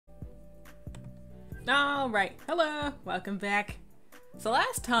Alright, hello, welcome back. So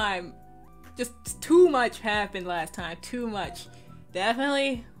last time, just too much happened last time, too much.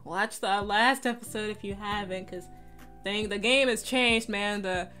 Definitely watch the last episode if you haven't, because the game has changed, man.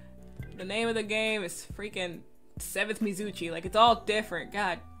 The name of the game is freaking 7th Mizuchi, like it's all different,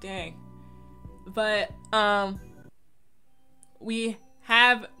 god dang. But, we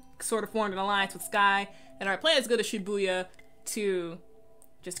have sort of formed an alliance with Sky, and our plan is to go to Shibuya to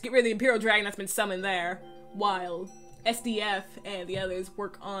just get rid of the Imperial Dragon that's been summoned there, while SDF and the others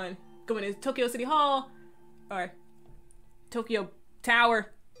work on going to Tokyo City Hall, or Tokyo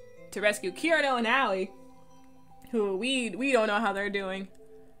Tower, to rescue Kirano and Aoi, who we don't know how they're doing.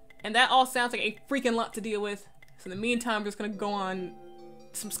 And that all sounds like a freaking lot to deal with. So in the meantime, we're just gonna go on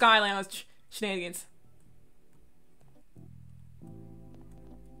some Sky Lounge shenanigans.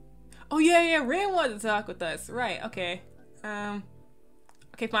 Oh yeah, Rin wanted to talk with us. Right, okay.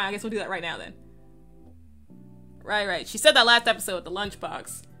 Okay, fine, I guess we'll do that right now then. Right. She said that last episode with the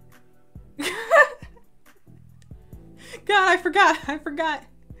lunchbox. God, I forgot.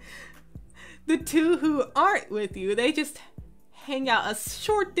 The two who aren't with you, they just hang out a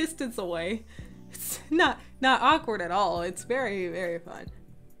short distance away. It's not awkward at all. It's very, very fun.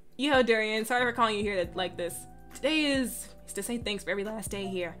 Yo, Durian, sorry for calling you here like this. Today is to say thanks for every last day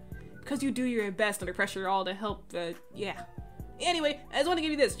here. Because you do your best under pressure all to help, yeah. Anyway, I just want to give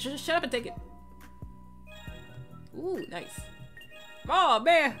you this. Just shut up and take it. Ooh, nice. Oh,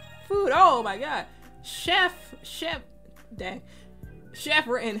 man. Food. Oh, my God. Chef. Dang. Chef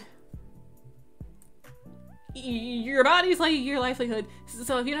Rin. Your body's like your livelihood.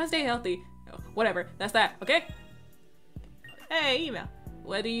 So if you don't stay healthy, whatever. That's that, okay? Hey, email.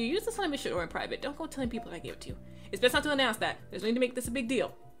 Whether you use this on a mission or in private, don't go telling people I gave it to you. It's best not to announce that. There's no need to make this a big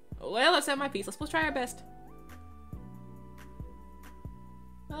deal. Well, let's have my piece. Let's try our best.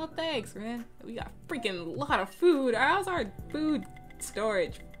 Oh, thanks, man. We got a freaking lot of food. How's our food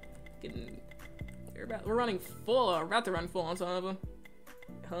storage? We're running full, or about to run full on some of them.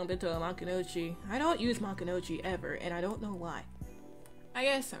 Hump into a Makunochi. I don't use Makunochi ever, and I don't know why. I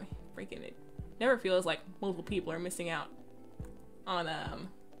guess, freaking it never feels like multiple people are missing out on,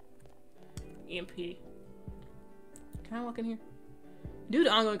 EMP. Can I walk in here? Due to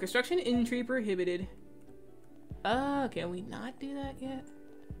ongoing construction, entry prohibited. Can we not do that yet?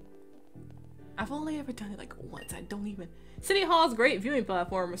 I've only ever done it like once. I don't even. City Hall's great viewing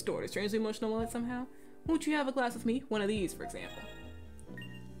platform restored a strangely emotional moment somehow. Won't you have a glass with me? One of these, for example.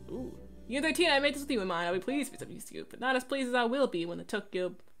 Ooh. Year 13, I made this with you in mind. I'll be pleased if it's of use to you, but not as pleased as I will be when the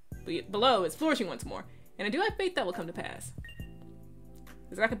Tokyo below is flourishing once more. And I do have faith that will come to pass.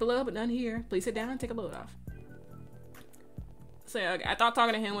 There's a racket below, but none here. Please sit down and take a load off. So, okay, I thought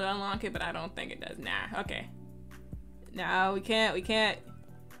talking to him would unlock it, but I don't think it does. Nah, okay. No, we can't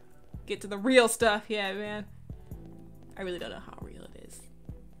get to the real stuff yet, man. I really don't know how real it is.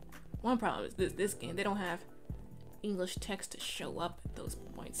 One problem is this game, they don't have English text to show up at those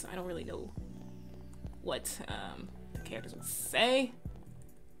points, so I don't really know what the characters would say.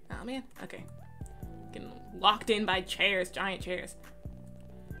 Oh man, okay. Getting locked in by chairs, giant chairs.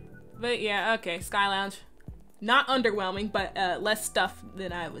 But yeah, okay, Sky Lounge. Not underwhelming, but less stuff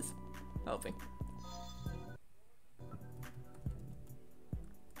than I was hoping.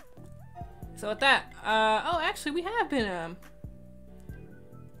 So with that, oh, actually, we have been,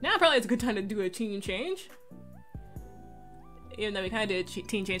 now probably it's a good time to do a team change. Even though we kind of did a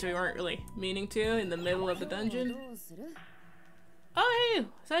team change we weren't really meaning to in the middle of the dungeon. Oh, hey,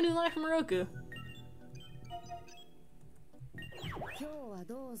 it's that new line from Moroku.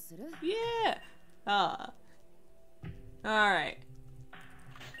 Yeah! Alright.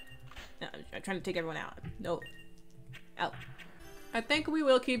 No, I'm trying to take everyone out. No. Out. I think we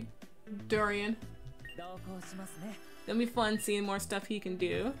will keep Durian. It'll be fun seeing more stuff he can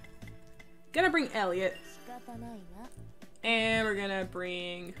do. Gonna bring Elliot. And we're gonna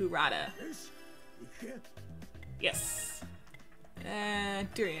bring Hurata. Yes.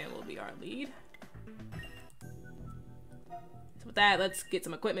 And Durian will be our lead. So with that, let's get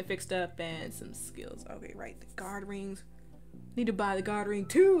some equipment fixed up and some skills. Okay, right, the guard rings. Need to buy the guard ring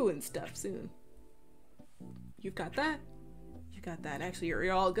too and stuff soon. You've got that? You got that. Actually,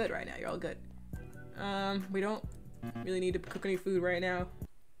 you're all good right now. You're all good. We don't really need to cook any food right now.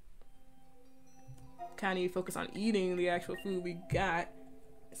 Kind of need to focus on eating the actual food we got.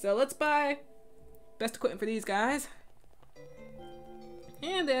 So let's buy best equipment for these guys.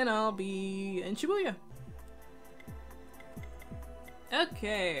 And then I'll be in Shibuya.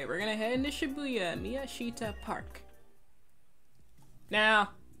 Okay, we're gonna head into Shibuya, Miyashita Park.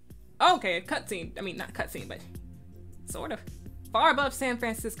 Now, okay, cutscene. I mean, not cutscene, but sort of. Far above San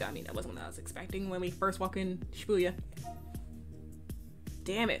Francisco. I mean, that wasn't what I was expecting when we first walk in Shibuya.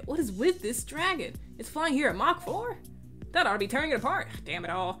 Damn it, what is with this dragon? It's flying here at Mach 4? That ought to be tearing it apart. Damn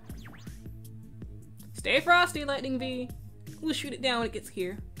it all. Stay frosty, Lightning V. We'll shoot it down when it gets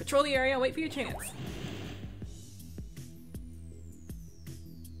here. Patrol the area and wait for your chance.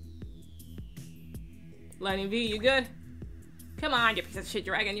 Lightning V, you good? Come on, you piece of shit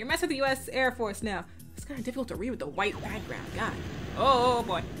dragon. You're messing with the US Air Force now. It's kind of difficult to read with the white background. God. Oh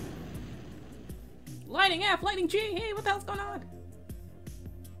boy. Lightning F, Lightning G. Hey, what the hell's going on?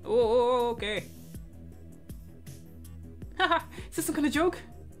 Oh, okay. Haha, is this some kind of joke?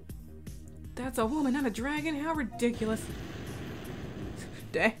 That's a woman, not a dragon? How ridiculous.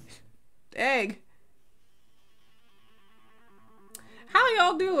 Dang. Dang. How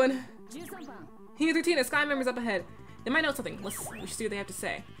y'all doing? Here's your team of Sky members up ahead. They might know something. We should see what they have to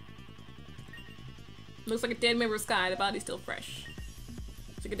say. Looks like a dead member of Sky, the body's still fresh.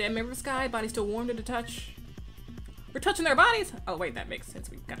 Looks like a dead member of Sky, body still warm to the touch. We're touching their bodies? Oh wait, that makes sense.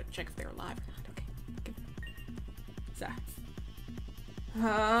 We've got to check if they're alive or not. Okay. So.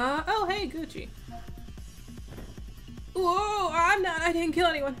 Oh hey, Gucci. Whoa, I didn't kill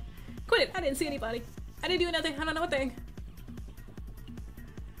anyone. Quit it, I didn't see anybody. I didn't do nothing, I don't know a thing.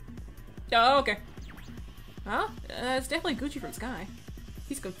 Oh, okay. Huh? It's definitely Gucci from Sky.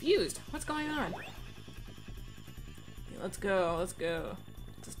 He's confused. What's going on? Okay, let's go, let's go.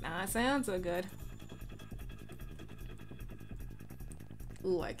 Does not sound so good.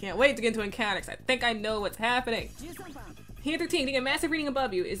 Ooh, I can't wait to get into encounters. I think I know what's happening. Here 13, getting a massive reading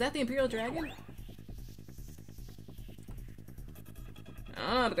above you. Is that the Imperial Dragon?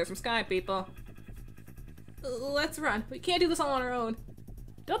 Oh, but there's some Sky people. Let's run. We can't do this all on our own.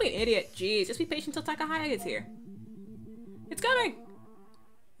 Don't be an idiot. Jeez, just be patient till Takahaya gets here. It's coming!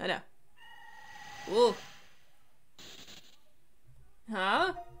 I know. Ooh.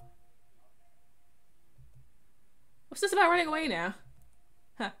 Huh? What's this about running away now?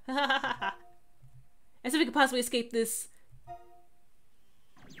 Huh. As if we could possibly escape this.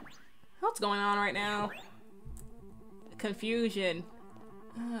 What's going on right now? Confusion.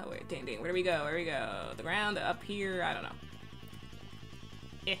 Oh, wait, dang. Where do we go? Where do we go? The ground, up here? I don't know.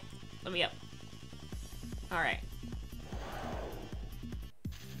 Let me up. Alright.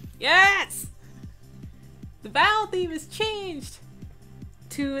 Yes! The battle theme is changed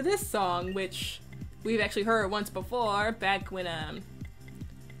to this song, which we've actually heard once before, back when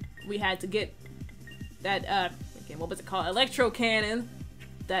we had to get that okay, what was it called? Electro Cannon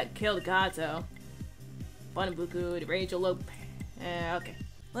that killed Gato. Bunbuku, the Rage Elope. Okay.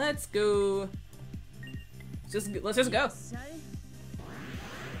 Let's go. Let's just go.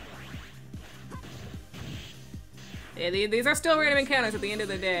 Yeah, these are still random encounters at the end of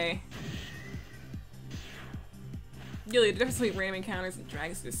the day. Really, the difference between random encounters and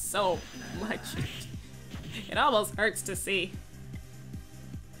dragons is so much. It almost hurts to see.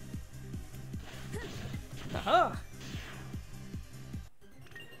 Haha.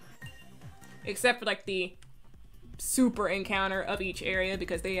 Except for like the super encounter of each area,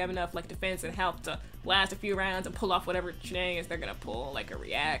 because they have enough like defense and health to last a few rounds and pull off whatever shenanigans they're gonna pull, like a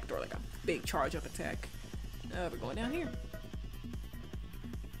react or like a big charge up attack. We're going down here.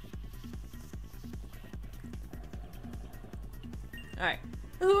 Alright.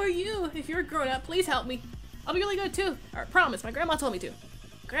 Who are you? If you're a grown up, please help me. I'll be really good too. Or promise, my grandma told me to.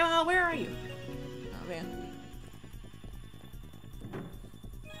 Grandma, where are you? Oh man.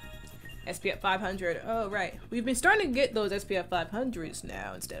 SPF 500. Oh right. We've been starting to get those SPF 500s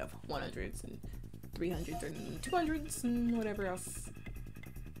now instead of 100s and 300s and 200s and whatever else.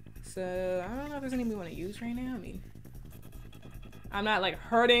 So, I don't know if there's any we want to use right now. I mean, I'm not like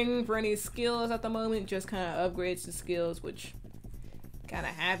hurting for any skills at the moment, just kind of upgrades to skills, which kind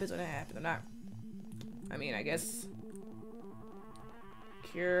of happens when it happens. I'm not, I mean, I guess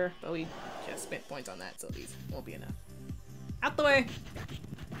cure, but we just spent points on that, so these won't be enough. Out the way!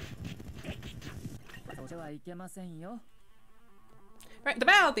 Right, the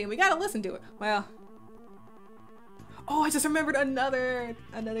battle theme, we gotta listen to it. Well, oh, I just remembered another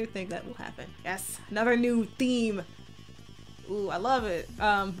thing that will happen. Yes, another new theme. Ooh, I love it.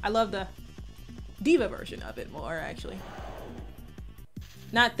 I love the diva version of it more, actually.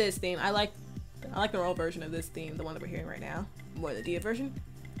 Not this theme. I like the normal version of this theme, the one that we're hearing right now, more the diva version.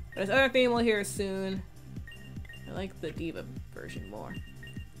 But this other theme we'll hear soon. I like the diva version more.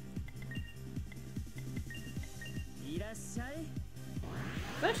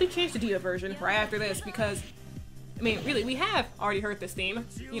 I'll actually change the diva version right after this because, I mean, really, we have already heard this theme,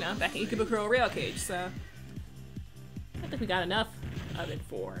 you know, back in Ikebukuro Rail Cage, so I think we got enough of it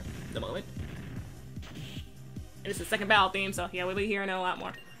for the moment. And it's the second battle theme, so yeah, we'll be hearing it a lot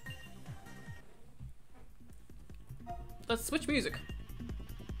more. Let's switch music.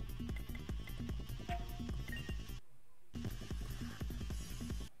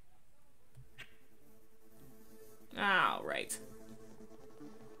 Alright.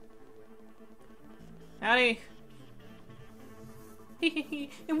 Howdy.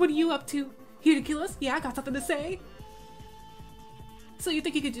 And what are you up to? Here to kill us? Yeah, I got something to say. So you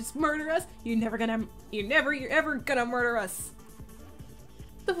think you could just murder us? You're ever gonna murder us.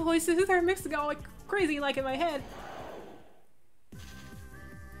 The voices are mixing all like crazy like in my head.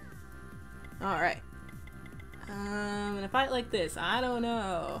 Alright. In a fight like this, I don't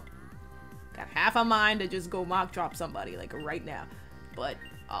know. Got half a mind to just go mock drop somebody like right now. But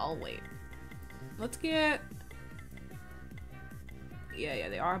I'll wait. Let's get... Yeah,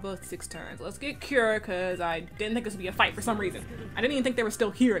 they are both 6 turns. Let's get Cure, because I didn't think this would be a fight for some reason. I didn't even think they were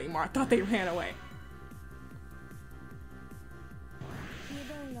still here anymore. I thought they ran away.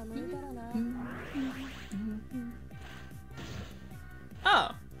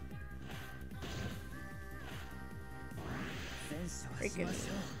 Oh. Freaking.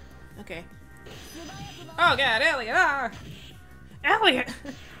 Okay. Oh god, Elliot! Ah! Elliot!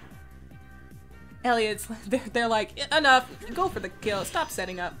 Elliot's, they're like, enough, go for the kill, stop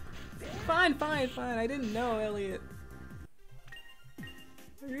setting up. Fine, I didn't know, Elliot.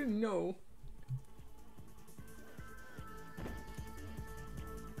 I didn't know.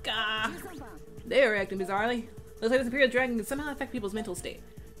 Gah! They were acting bizarrely. Looks like this Imperial dragon can somehow affect people's mental state.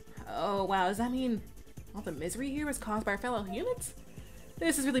 Oh wow, does that mean all the misery here was caused by our fellow humans?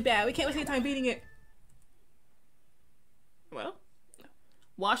 This is really bad, we can't waste any time beating it. Well?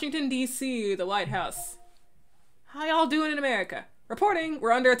 Washington, D.C., the White House. How y'all doing in America? Reporting,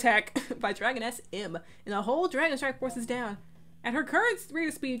 we're under attack by Dragoness M, and the whole Dragon Strike force is down. At her current rate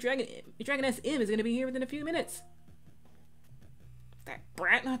of speed, Dragoness M is going to be here within a few minutes. That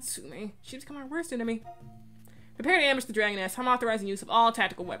brat Natsume, she become our worst enemy. Prepare to ambush the Dragoness. I'm authorizing use of all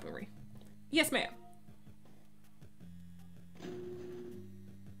tactical weaponry. Yes, ma'am.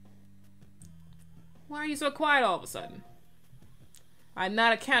 Why are you so quiet all of a sudden? I'm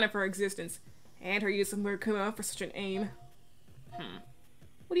not accounted for her existence, and her use of Murkuma for such an aim.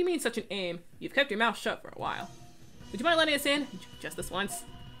 What do you mean, such an aim? You've kept your mouth shut for a while. Would you mind letting us in? Just this once.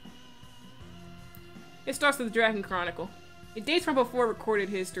 It starts with the Dragon Chronicle. It dates from before recorded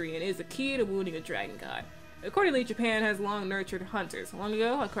history and is the key to wounding a dragon god. Accordingly, Japan has long nurtured hunters. Long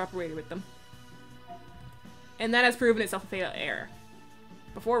ago, I cooperated with them. And that has proven itself a fatal error.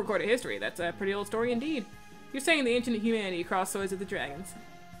 Before recorded history, that's a pretty old story indeed. You're saying the ancient humanity crossed swords with the dragons.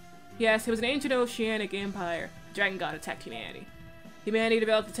 Yes, it was an ancient oceanic empire. The dragon god attacked humanity. Humanity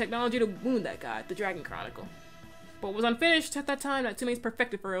developed the technology to wound that god, the Dragon Chronicle. But what was unfinished at that time, Natsume's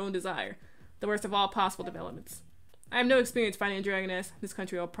perfected for her own desire. The worst of all possible developments. I have no experience fighting a dragoness. This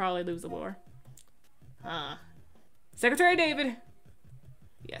country will probably lose the war. Secretary David!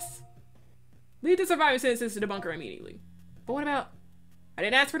 Yes. Lead the surviving citizens to the bunker immediately. But what about... I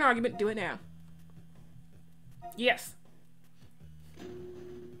didn't ask for an argument, do it now. Yes.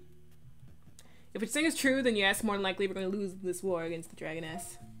 If what you're saying is true, then yes, more than likely we're going to lose this war against the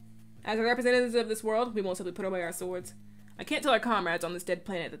Dragoness. As the representatives of this world, we won't simply put away our swords. I can't tell our comrades on this dead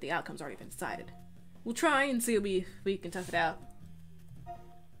planet that the outcome's already been decided. We'll try and see if we can tough it out.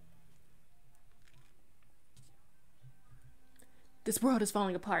 This world is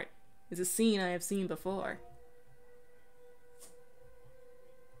falling apart. It's a scene I have seen before.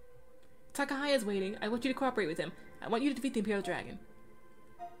 Takahaya is waiting. I want you to cooperate with him. I want you to defeat the Imperial Dragon.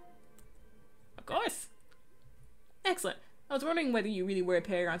 Of course. Excellent. I was wondering whether you really were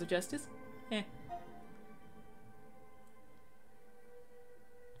paragons of justice.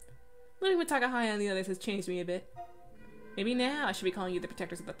 Living with Takahaya and the others has changed me a bit. Maybe now I should be calling you the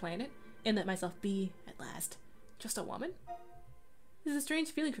protectors of the planet, and let myself be, at last, just a woman? This is a strange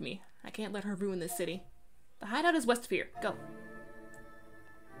feeling for me. I can't let her ruin this city. The hideout is West Sphere. Go.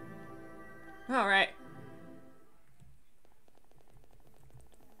 Alright.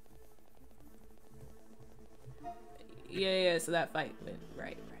 Yeah, so that fight went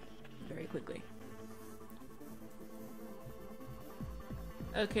right. Very quickly.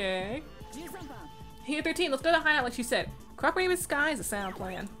 Okay. Here 13, let's go to the hideout like she said. Cooperating with Sky is a sound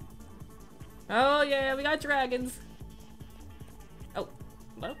plan. Oh yeah, we got dragons. Oh,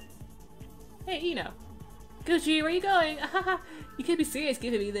 hello? Hey, Ino. Gucci, where you going? You can't be serious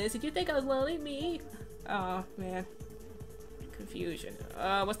giving me this. Did you think I was lonely? Me? Oh, man. Confusion.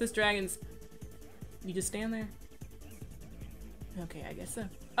 What's this dragon's... You just stand there? Okay, I guess so.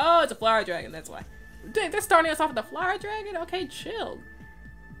 Oh, it's a flower dragon, that's why. Dang, they're starting us off with a flower dragon? Okay, chill.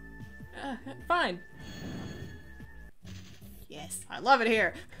 Fine. Yes, I love it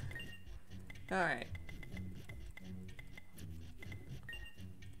here. Alright.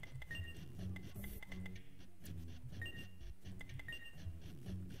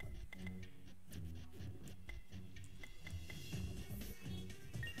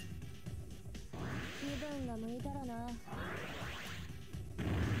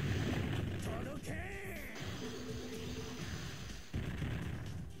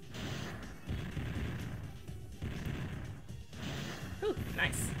 Ooh,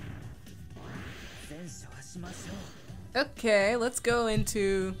 nice. Okay, let's go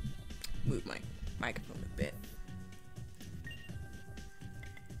into... Move my microphone a bit.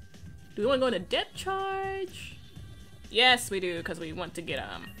 Do we want to go into depth charge? Yes, we do, because we want to get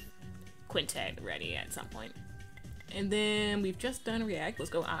Quintet ready at some point. And then we've just done react. Let's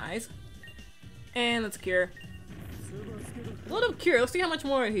go eyes. And let's cure. A little cure. Let's see how much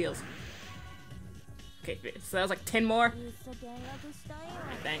more it heals. Okay, so that was like 10 more.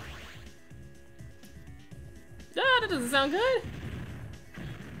 Dang. Ah, that doesn't sound good.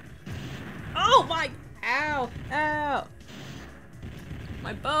 Oh my! Ow! Ow!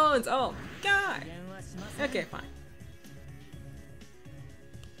 My bones! Oh, God! Okay, fine.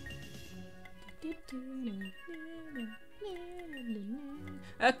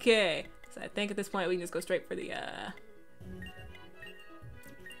 Okay, so I think at this point we can just go straight for the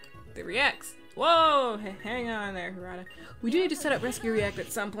reacts. Whoa! Hang on there, Hirata. We do need to set up rescue react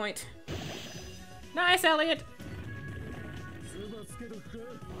at some point. Nice, Elliot!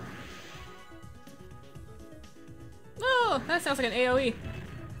 Oh, that sounds like an AoE.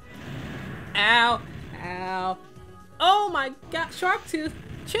 Ow! Ow! Oh my God! Shark Tooth!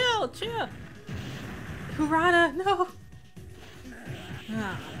 Chill! Chill! Hirata, no!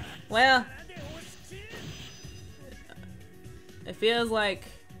 Oh, well, it feels like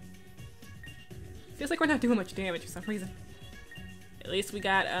we're not doing much damage for some reason. At least we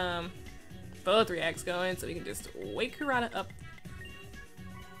got both reacts going, so we can just wake Hirata up.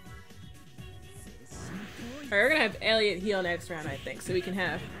 Alright, we're gonna have Elliot heal next round, I think, so we can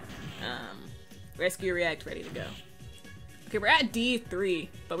have rescue react ready to go. Okay, we're at D3,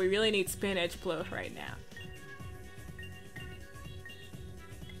 but we really need spin edge blow right now.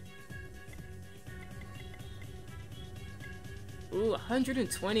 Ooh,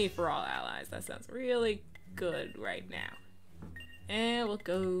 120 for all allies. That sounds really good right now. And we'll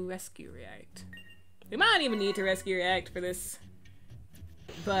go rescue react. We might even need to rescue react for this,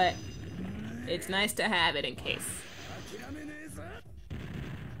 but it's nice to have it in case.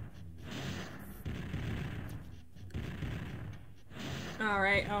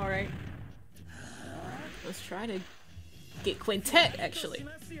 Alright, alright. Let's try to get Quintet, actually.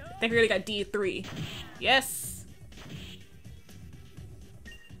 I think we already got D3. Yes!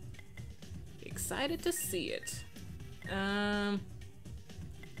 Excited to see it. Let's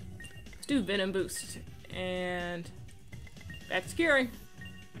do Venom Boost. And back to curing.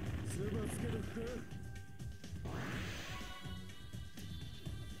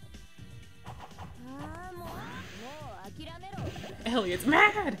 Elliot's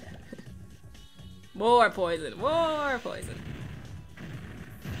mad! More poison, more poison.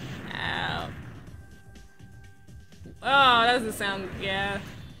 Ow. Oh, that doesn't sound, yeah.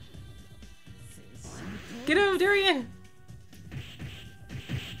 Get him, Durian!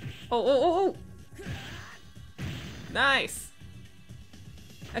 Oh, oh, oh, oh! Nice!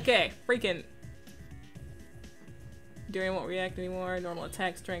 Okay, freaking. Durian won't react anymore, normal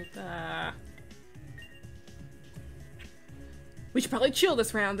attack strength, we should probably chill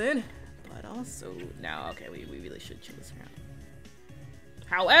this round then. But also, no, okay, we really should chill this round.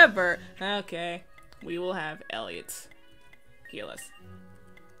 However, okay, we will have Elliot heal us.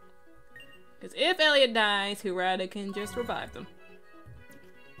 Because if Elliot dies, Hirata can just revive them.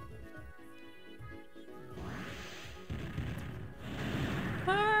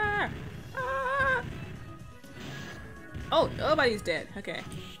 Ah! Ah! Oh, nobody's dead. Okay.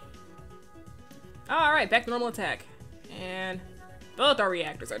 Alright, back to normal attack. And both our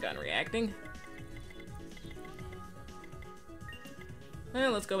reactors are done reacting.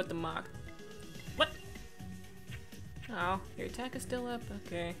 And let's go with the mock. What? Oh, your attack is still up?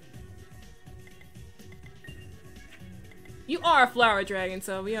 Okay. You are a flower dragon,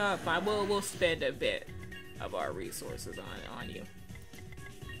 so we are fine. We'll spend a bit of our resources on you.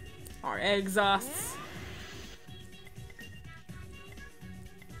 Our exhausts.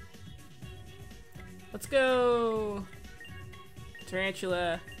 Let's go.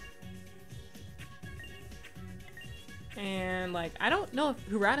 Tarantula. And like, I don't know if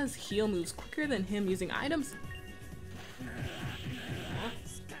Hirata's heal moves quicker than him using items.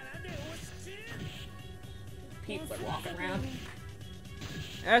 People are walking around.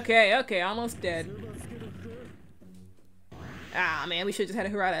 Okay, okay, almost dead. Ah, man, we should just had a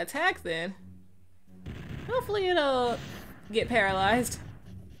Harada attack then. Hopefully it'll get paralyzed.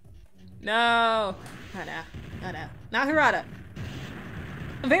 No. Not now. Not now. Not Harada.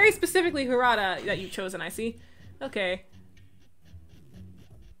 Very specifically Harada that you've chosen, I see. Okay.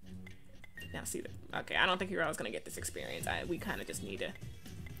 Now see that. Okay, I don't think Harada's gonna get this experience. We kind of just need to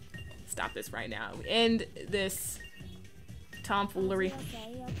stop this right now. We end this tomfoolery.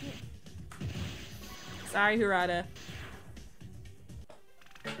 Sorry, Harada.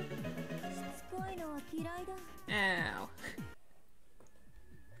 Ow.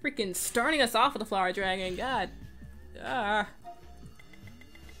 Freaking starting us off with the flower dragon, god. Ah.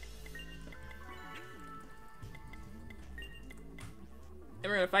 And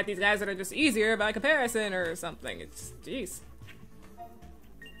we're gonna fight these guys that are just easier by comparison or something. It's, jeez.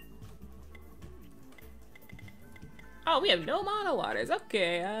 Oh, we have no mono waters.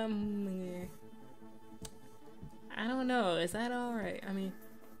 Okay, I don't know. Is that alright? I mean,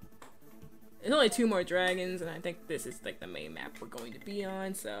 there's only 2 more dragons, and I think this is like the main map we're going to be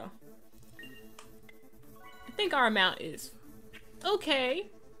on, so I think our amount is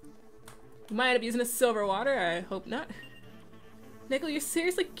okay. We might end up using a silver water. I hope not. Nickel, you're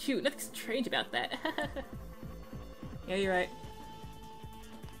seriously cute. Nothing strange about that. Yeah, you're right.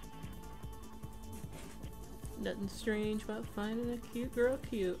 Nothing strange about finding a cute girl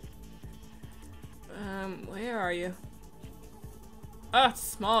cute. Where are you? Oh, it's a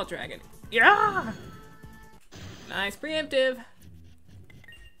small dragon. Yeah! Nice preemptive.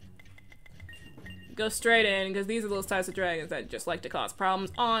 Go straight in, because these are those types of dragons that just like to cause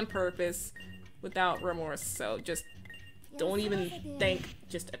problems on purpose without remorse. So just don't even think,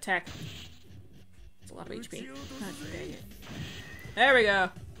 just attack. It's a lot of HP. There we go.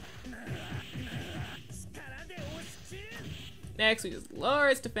 Next, we just lower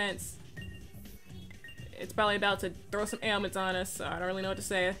its defense. It's probably about to throw some ailments on us, so I don't really know what to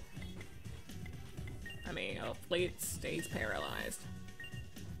say. I mean, hopefully it stays paralyzed.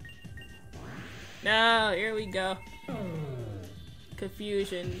 No, here we go.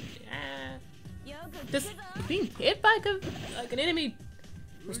 Confusion. Just being hit by like an enemy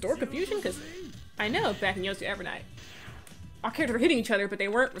restore confusion? Because I know back in Yosu Evernight, our characters were hitting each other, but they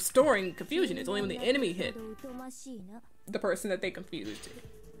weren't restoring confusion. It's only when the enemy hit the person that they confused.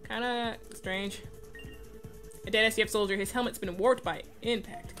 Kinda strange. A dead SCF soldier, his helmet's been warped by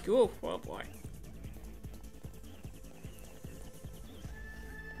impact. Cool. Oh boy.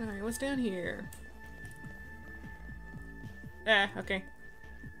 Alright, what's down here? Okay.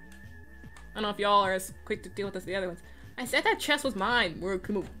 I don't know if y'all are as quick to deal with as the other ones. I said that chest was mine,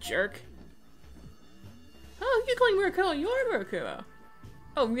 Murakumo jerk. Oh, you're calling Murakumo your Murakumo.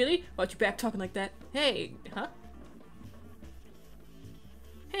 Oh, really? Why'd you back talking like that? Hey, huh?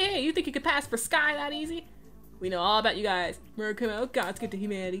 Hey, you think you could pass for Sky that easy? We know all about you guys. Murakumo, God's good to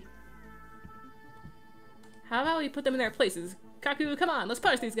humanity. How about we put them in their places? Kaku, come on, let's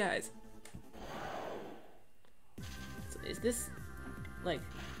punish these guys. So is this, like...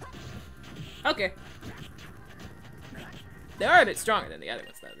 Okay. They are a bit stronger than the other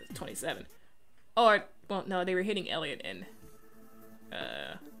ones, though. There's 27. Or, well, no, they were hitting Elliot and,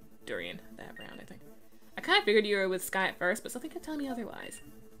 Durian that round, I think. I kind of figured you were with Sky at first, but something could tell me otherwise.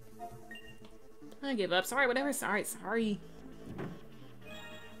 I give up. Sorry, whatever. Sorry.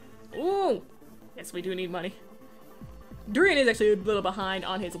 Ooh! Yes, we do need money. Durian is actually a little behind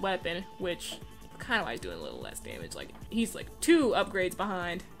on his weapon, which kind of why he's doing a little less damage. Like, he's like 2 upgrades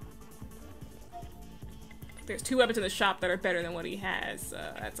behind. There's 2 weapons in the shop that are better than what he has.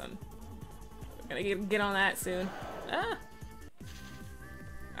 That's we're gonna get on that soon. Ah!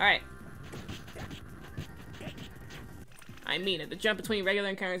 Alright. I mean it. The jump between regular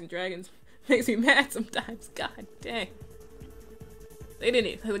encounters and dragons makes me mad sometimes. God dang. They don't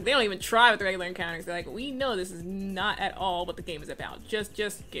even try with the regular encounters. They're like, we know this is not at all what the game is about. Just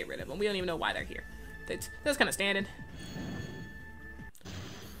get rid of them. We don't even know why they're here. That's kind of standing.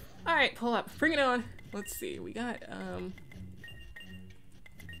 Alright, pull up. Bring it on. Let's see. We got,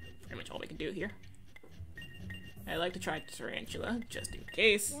 pretty much all we can do here. I'd like to try Tarantula, just in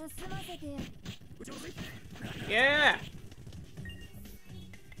case. Yeah!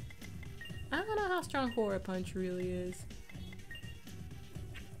 I don't know how strong Horror Punch really is.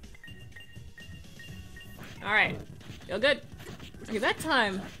 Alright. Feel good. Okay, that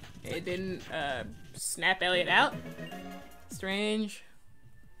time it didn't snap Elliot out. Strange.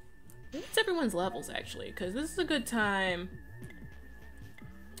 What's everyone's levels actually? Because this is a good time.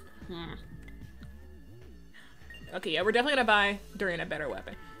 Okay, yeah, we're definitely gonna buy Durian a better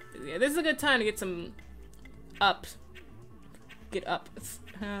weapon. Yeah, this is a good time to get some up. Get up.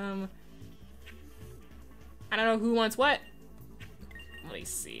 I don't know who wants what. Let me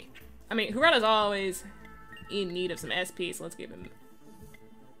see. I mean, Hirata's always in need of some SP, so let's give him...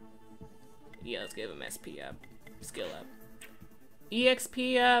 Yeah, let's give him SP up. Skill up.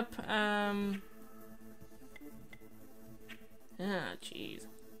 EXP up, ah, jeez.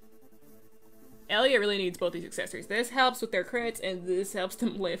 Elliot really needs both these accessories. This helps with their crits, and this helps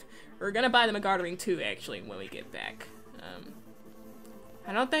them live. We're gonna buy them a Gartering too, actually, when we get back.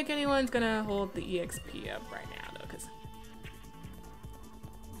 I don't think anyone's gonna hold the EXP up right now, though, because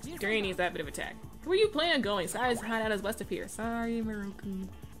Dury needs that bit of attack. Where you plan on going? Sky's hideout is west of here. Sorry, Moroku.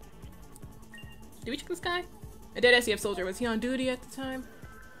 Did we check this guy? A dead SCF soldier. Was he on duty at the time?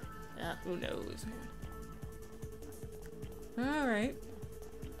 Who knows, man. Alright.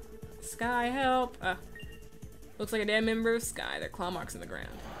 Sky, help. Looks like a dead member of Sky. There are claw marks in the ground.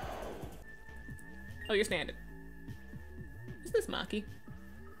 Oh, you're standing. Is this Maki?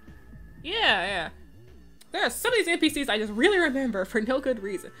 Yeah. There are some of these NPCs I just really remember for no good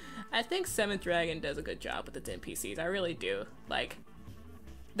reason. I think 7th Dragon does a good job with its NPCs. I really do. Like,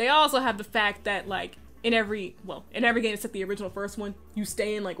 they also have the fact that, like, in every game except the original first one, you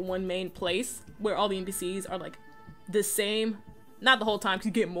stay in, like, one main place where all the NPCs are, like, the same. Not the whole time, because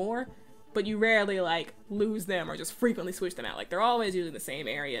you get more, but you rarely, like, lose them or just frequently switch them out. Like, they're always using the same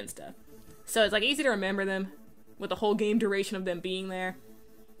area and stuff. So it's, like, easy to remember them with the whole game duration of them being there.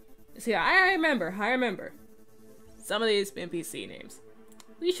 See, I remember some of these NPC names.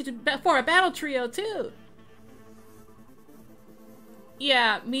 We should form a battle trio, too!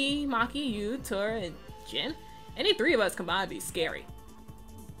 Yeah, me, Maki, you, Tora, and Jin. Any three of us combined would be scary.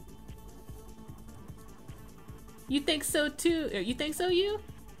 You think so too? You think so, you?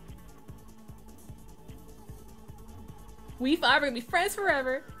 We five are gonna be friends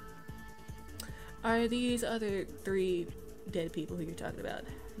forever. Are these other 3 dead people who you're talking about?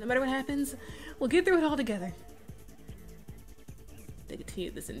 No matter what happens, we'll get through it all together. They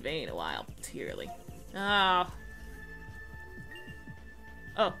continued this in vain a while, tearily. Oh.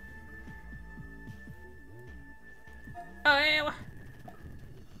 Oh, yeah.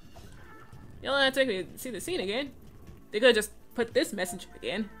 You'll have to take me to see the scene again. They could have just put this message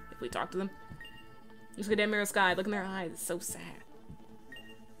again if we talked to them. Just look at that mirror sky, look in their eyes, it's so sad.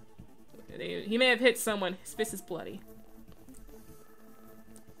 He may have hit someone, his fist is bloody.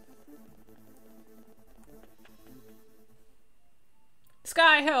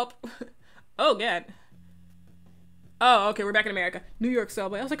 Sky, help! Oh, God. Oh, okay, we're back in America. New York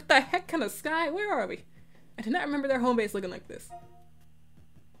subway. I was like, what the heck kind of Sky? Where are we? I did not remember their home base looking like this.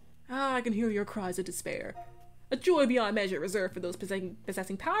 Ah, I can hear your cries of despair. A joy beyond measure reserved for those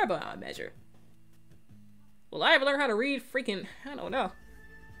possessing power beyond measure. Will I ever learn how to read freaking... I don't know.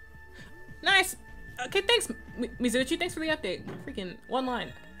 Nice! Okay, thanks, Mizuchi. Thanks for the update. Freaking one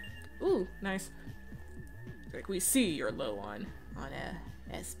line. Ooh, nice. Like, we see you're low on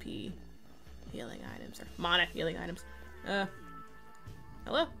SP healing items, or mana healing items.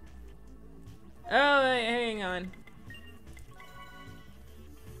 Hello? Oh, hang on.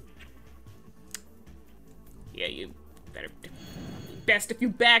 Yeah, you better... Best if you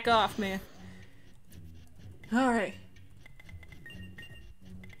back off, man. Alright.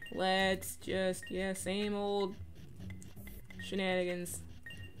 Let's just, yeah, same old shenanigans.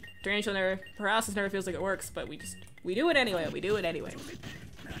 Tarantula never... Paralysis never feels like it works, but we do it anyway,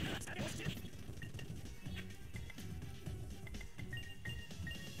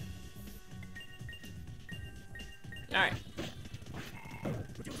 Alright.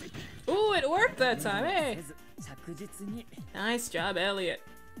 Ooh, it worked that time, hey! Nice job, Elliot.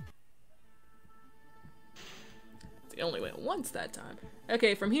 They only went once that time.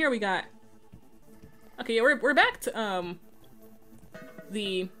 Okay, from here we got... Okay, yeah, we're back to,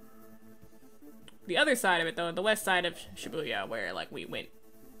 the other side of it, though, the west side of Shibuya, where, like, we went,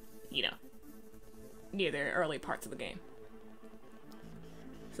 you know, near the early parts of the game.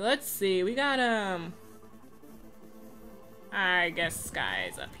 So let's see, we got, I guess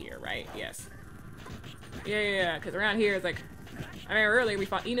Sky's up here, right? Yes. Yeah, because around here it's like, I remember earlier we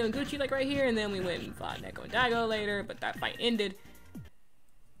fought Ino and Gucci, like, right here, and then we went and fought Neko and Daigo later, but that fight ended.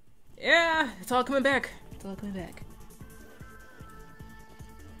 Yeah, it's all coming back. It's all coming back.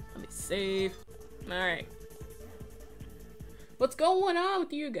 Let me save. Alright. What's going on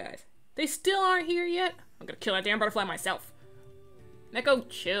with you guys? They still aren't here yet? I'm gonna kill that damn butterfly myself. Neko,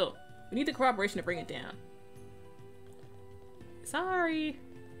 chill. We need the cooperation to bring it down. Sorry.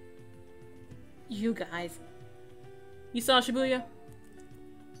 You guys. You saw Shibuya?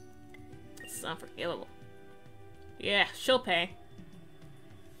 It's unforgivable. Yeah, she'll pay.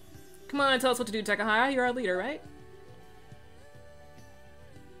 Come on, tell us what to do, Takahaya. You're our leader, right?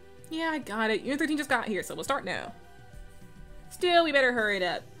 Yeah, I got it. Unit 13 just got here, so we'll start now. Still, we better hurry it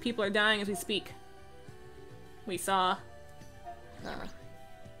up. People are dying as we speak. We saw...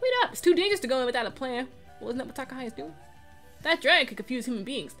 Wait up! It's too dangerous to go in without a plan. Well, isn't that what Takai is doing? That dragon could confuse human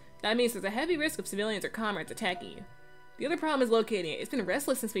beings. That means there's a heavy risk of civilians or comrades attacking you. The other problem is locating it. It's been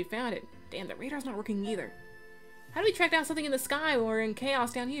restless since we found it. Damn, the radar's not working either. How do we track down something in the sky or in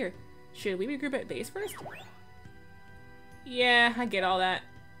chaos down here? Should we regroup at base first? Yeah, I get all that.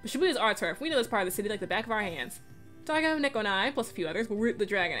 But Shibuya's our turf. We know this part of the city like the back of our hands. Taiga, Neko, and I, plus a few others, will root the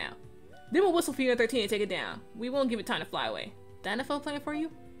dragon out. Then we'll whistle for Unit 13 and take it down. We won't give it time to fly away. That enough of a plan for you?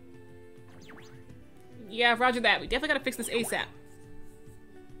 Yeah, roger that. We definitely gotta fix this ASAP.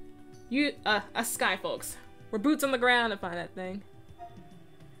 You, us sky folks. We're boots on the ground to find that thing.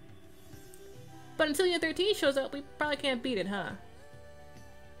 But until Unit 13 shows up, we probably can't beat it, huh?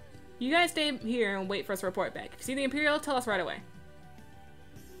 You guys stay here and wait for us to report back. If you see the Imperials, tell us right away.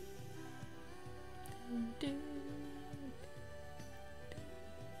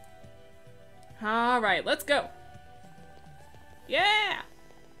 Alright, let's go. Yeah!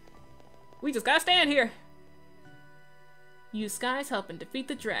 We just gotta stand here. Use Sky's help and defeat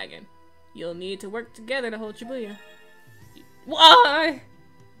the dragon. You'll need to work together to hold Shibuya. Why?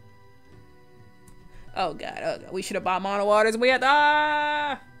 Oh god, we should have bought mono waters and we had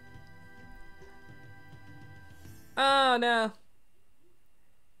Oh no.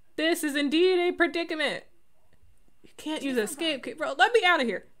 This is indeed a predicament. You can't use escape, bro. Let me out of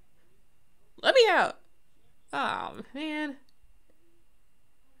here. Let me out. Oh man.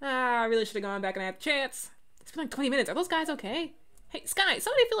 I really should have gone back and had a chance. It's been like 20 minutes. Are those guys okay? Hey, Sky,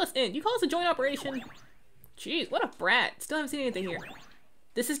 somebody fill us in. You call us a joint operation? Jeez, what a brat. Still haven't seen anything here.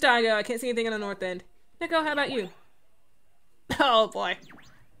 This is Daigo. I can't see anything in the north end. Neko, how about you? Oh boy.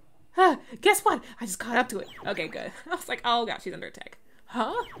 Guess what? I just caught up to it. Okay, good. I was like, oh gosh, she's under attack.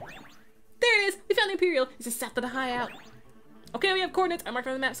 Huh? There it is! We found the Imperial. It's just south of the hideout. Okay, we have coordinates. I marked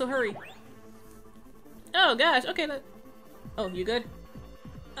on the map, so hurry. Oh gosh, okay. Oh, you good?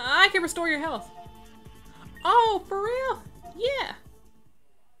 I can restore your health. Oh, for real? Yeah.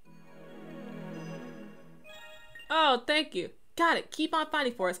 Oh, thank you. Got it. Keep on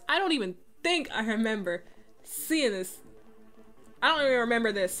fighting for us. I don't even think I remember seeing this. I don't even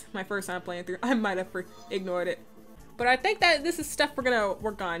remember this my first time playing through. I might have ignored it. But I think that this is stuff we're gonna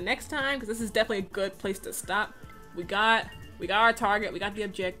work on next time, because this is definitely a good place to stop. We got our target, we got the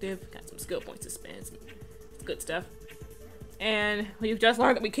objective, got some skill points to spend, some good stuff. And we've just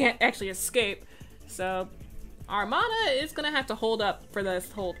learned that we can't actually escape. So our mana is gonna have to hold up for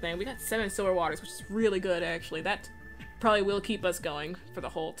this whole thing. We got 7 silver waters, which is really good actually. That probably will keep us going for the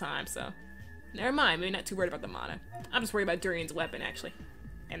whole time, so never mind, maybe not too worried about the mana. I'm just worried about Durian's weapon actually.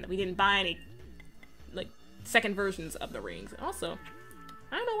 And we didn't buy any like second versions of the rings. Also,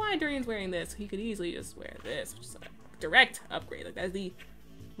 I don't know why Durian's wearing this. He could easily just wear this, which is a direct upgrade. Like that's the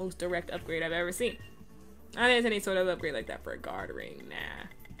most direct upgrade I've ever seen. I don't think there's any sort of upgrade like that for a guard ring. Nah.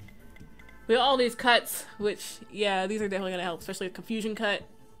 We have all these cuts, which yeah, these are definitely gonna help, especially a confusion cut.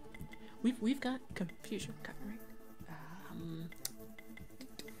 We've got confusion cut, right?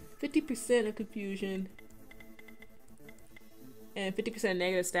 50% of confusion and 50%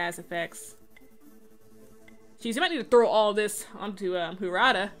 negative status effects. Geez, you might need to throw all this onto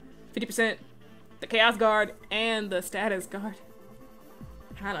Hirata. 50% the Chaos Guard and the Status Guard.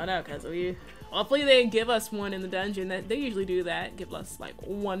 I don't know, because hopefully they give us one in the dungeon. That they usually do that. Give us like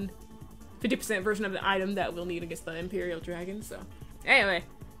 50% version of the item that we'll need against the Imperial Dragon. So anyway,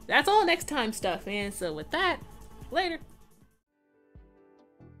 that's all next time stuff, man. So with that, later.